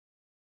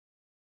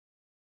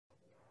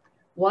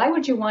Why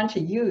would you want to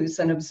use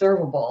an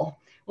observable?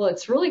 Well,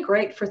 it's really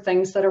great for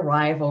things that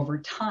arrive over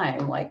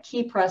time, like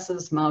key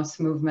presses, mouse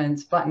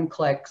movements, button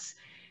clicks,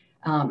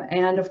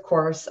 and of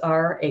course,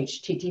 our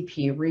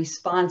HTTP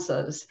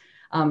responses.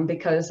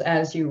 Because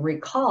as you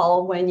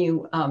recall, when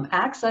you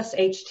access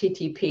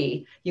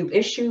HTTP, you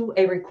issue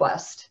a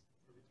request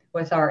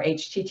with our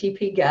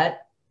HTTP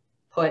GET,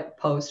 put,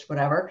 post,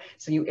 whatever.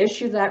 So you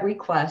issue that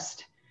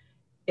request.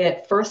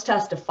 It first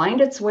has to find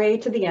its way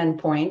to the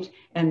endpoint,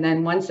 and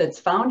then once it's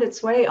found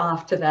its way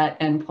off to that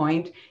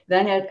endpoint,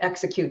 then it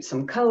executes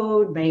some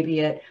code.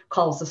 Maybe it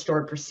calls the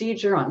stored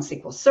procedure on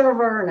SQL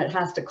Server, and it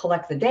has to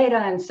collect the data,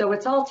 and so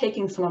it's all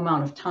taking some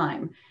amount of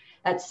time.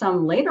 At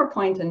some later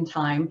point in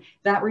time,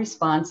 that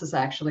response is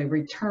actually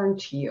returned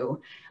to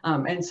you,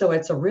 and so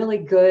it's a really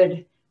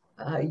good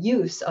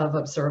use of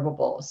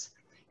observables.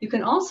 You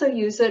can also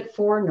use it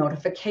for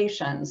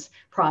notifications,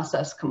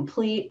 process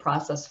complete,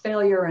 process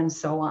failure, and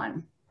so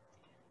on.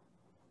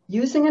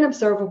 Using an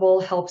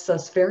observable helps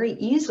us very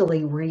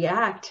easily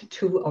react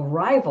to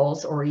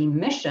arrivals or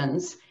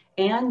emissions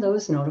and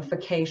those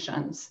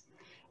notifications.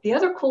 The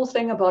other cool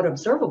thing about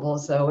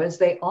observables, though, is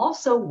they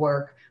also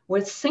work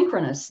with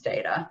synchronous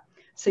data.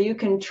 So you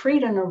can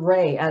treat an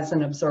array as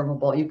an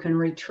observable. You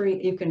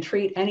can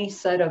treat any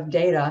set of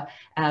data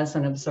as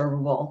an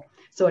observable.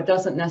 So it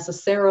doesn't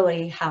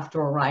necessarily have to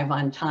arrive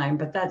on time,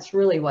 but that's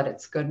really what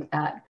it's good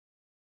at.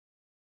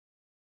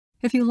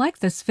 If you like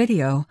this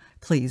video,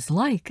 please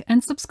like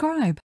and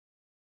subscribe.